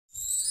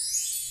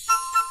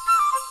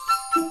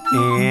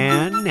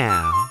And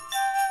now,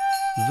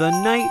 The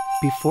Night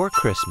Before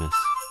Christmas,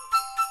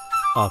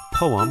 a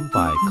poem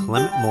by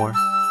Clement Moore,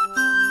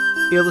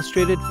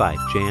 illustrated by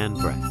Jan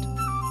Brett.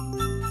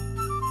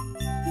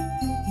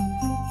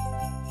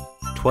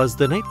 'Twas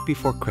the night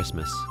before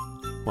Christmas,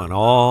 when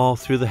all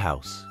through the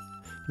house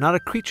not a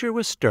creature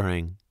was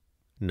stirring,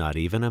 not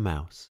even a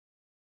mouse.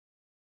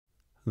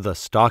 The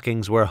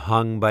stockings were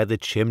hung by the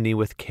chimney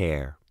with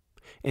care,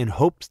 in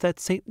hopes that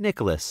St.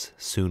 Nicholas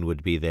soon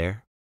would be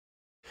there.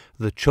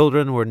 The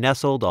children were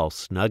nestled all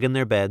snug in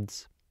their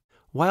beds,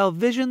 while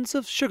visions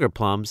of sugar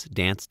plums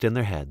danced in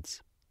their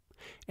heads.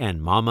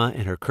 And Mamma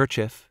in her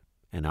kerchief,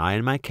 and I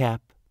in my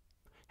cap,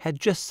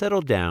 had just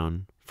settled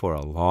down for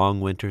a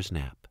long winter's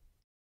nap.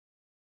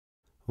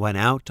 When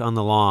out on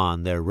the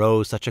lawn there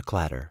rose such a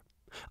clatter,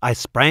 I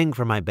sprang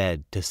from my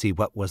bed to see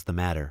what was the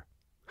matter.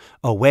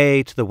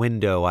 Away to the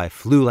window I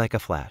flew like a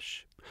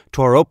flash,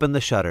 tore open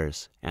the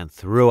shutters, and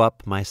threw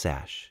up my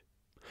sash.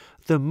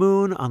 The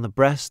moon on the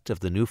breast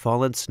of the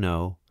new-fallen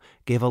snow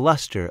gave a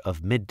luster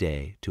of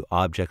midday to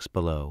objects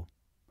below,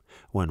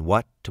 when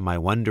what to my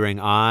wondering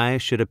eye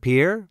should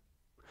appear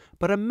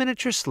but a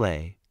miniature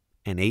sleigh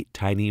and 8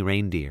 tiny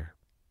reindeer.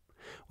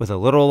 With a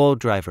little old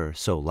driver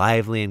so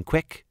lively and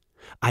quick,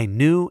 I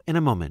knew in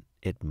a moment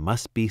it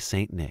must be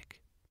St.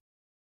 Nick.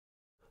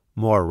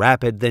 More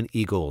rapid than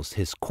eagles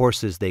his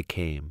courses they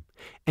came,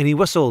 and he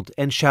whistled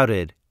and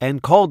shouted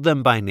and called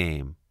them by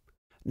name.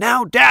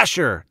 "Now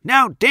Dasher!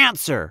 Now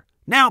Dancer!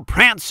 Now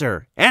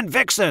Prancer and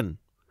Vixen!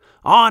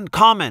 On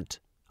Comet!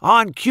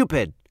 On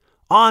Cupid!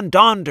 On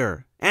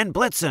Donder and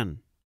Blitzen!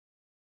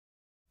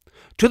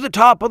 To the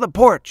top of the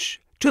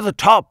porch! To the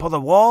top of the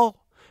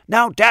wall!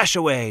 Now dash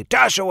away!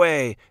 Dash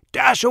away!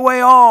 Dash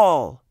away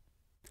all!"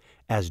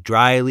 As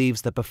dry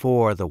leaves that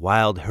before the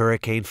wild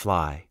hurricane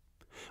fly,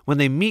 when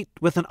they meet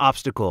with an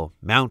obstacle,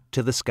 mount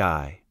to the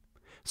sky,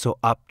 so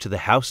up to the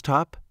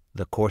housetop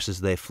the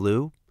courses they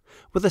flew,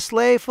 with a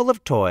sleigh full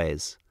of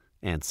toys,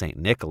 and St.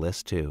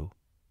 Nicholas too.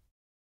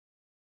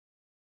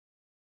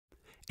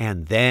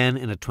 And then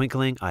in a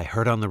twinkling I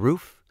heard on the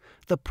roof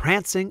the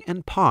prancing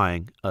and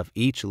pawing of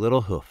each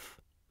little hoof.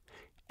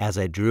 As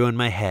I drew in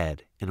my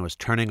head and was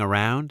turning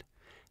around,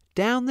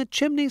 down the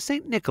chimney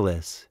St.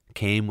 Nicholas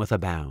came with a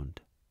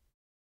bound.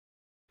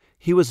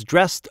 He was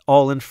dressed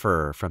all in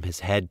fur from his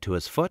head to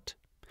his foot,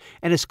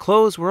 and his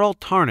clothes were all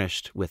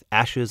tarnished with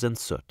ashes and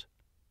soot.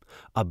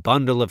 A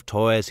bundle of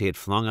toys he had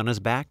flung on his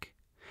back,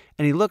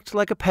 and he looked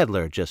like a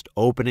peddler just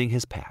opening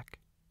his pack.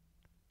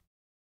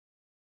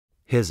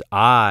 His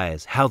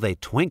eyes, how they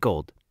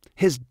twinkled!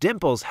 His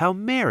dimples, how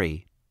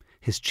merry!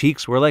 His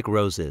cheeks were like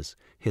roses,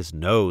 his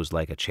nose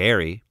like a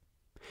cherry.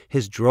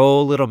 His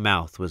droll little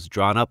mouth was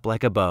drawn up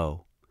like a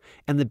bow,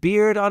 and the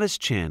beard on his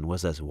chin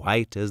was as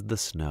white as the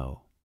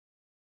snow.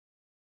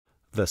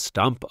 The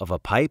stump of a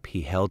pipe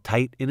he held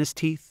tight in his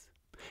teeth,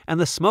 and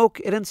the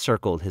smoke it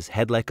encircled his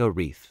head like a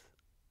wreath.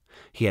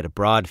 He had a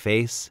broad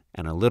face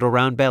and a little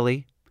round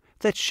belly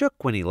that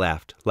shook when he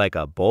laughed like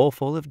a bowl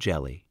full of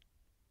jelly.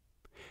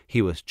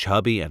 He was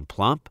chubby and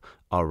plump,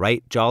 a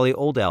right jolly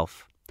old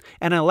elf,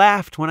 and I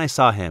laughed when I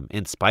saw him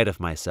in spite of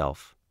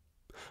myself.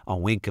 A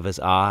wink of his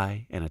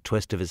eye and a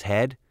twist of his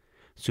head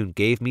soon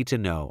gave me to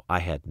know I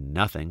had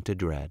nothing to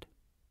dread.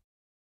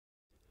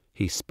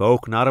 He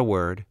spoke not a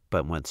word,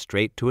 but went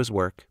straight to his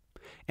work,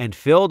 and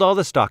filled all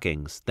the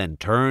stockings, then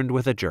turned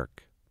with a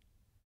jerk.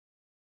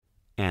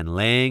 And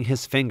laying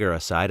his finger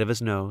aside of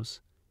his nose,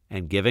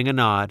 and giving a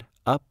nod,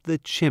 up the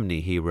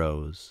chimney he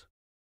rose.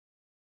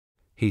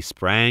 He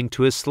sprang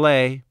to his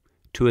sleigh,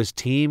 to his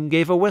team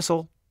gave a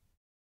whistle,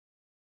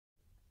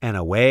 and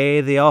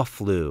away they all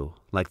flew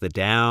like the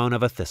down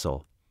of a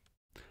thistle.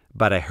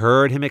 But I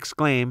heard him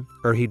exclaim,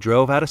 ere he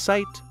drove out of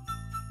sight,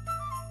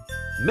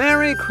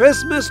 "Merry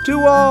Christmas to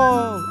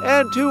all,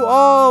 and to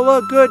all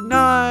a good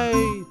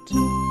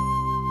night!"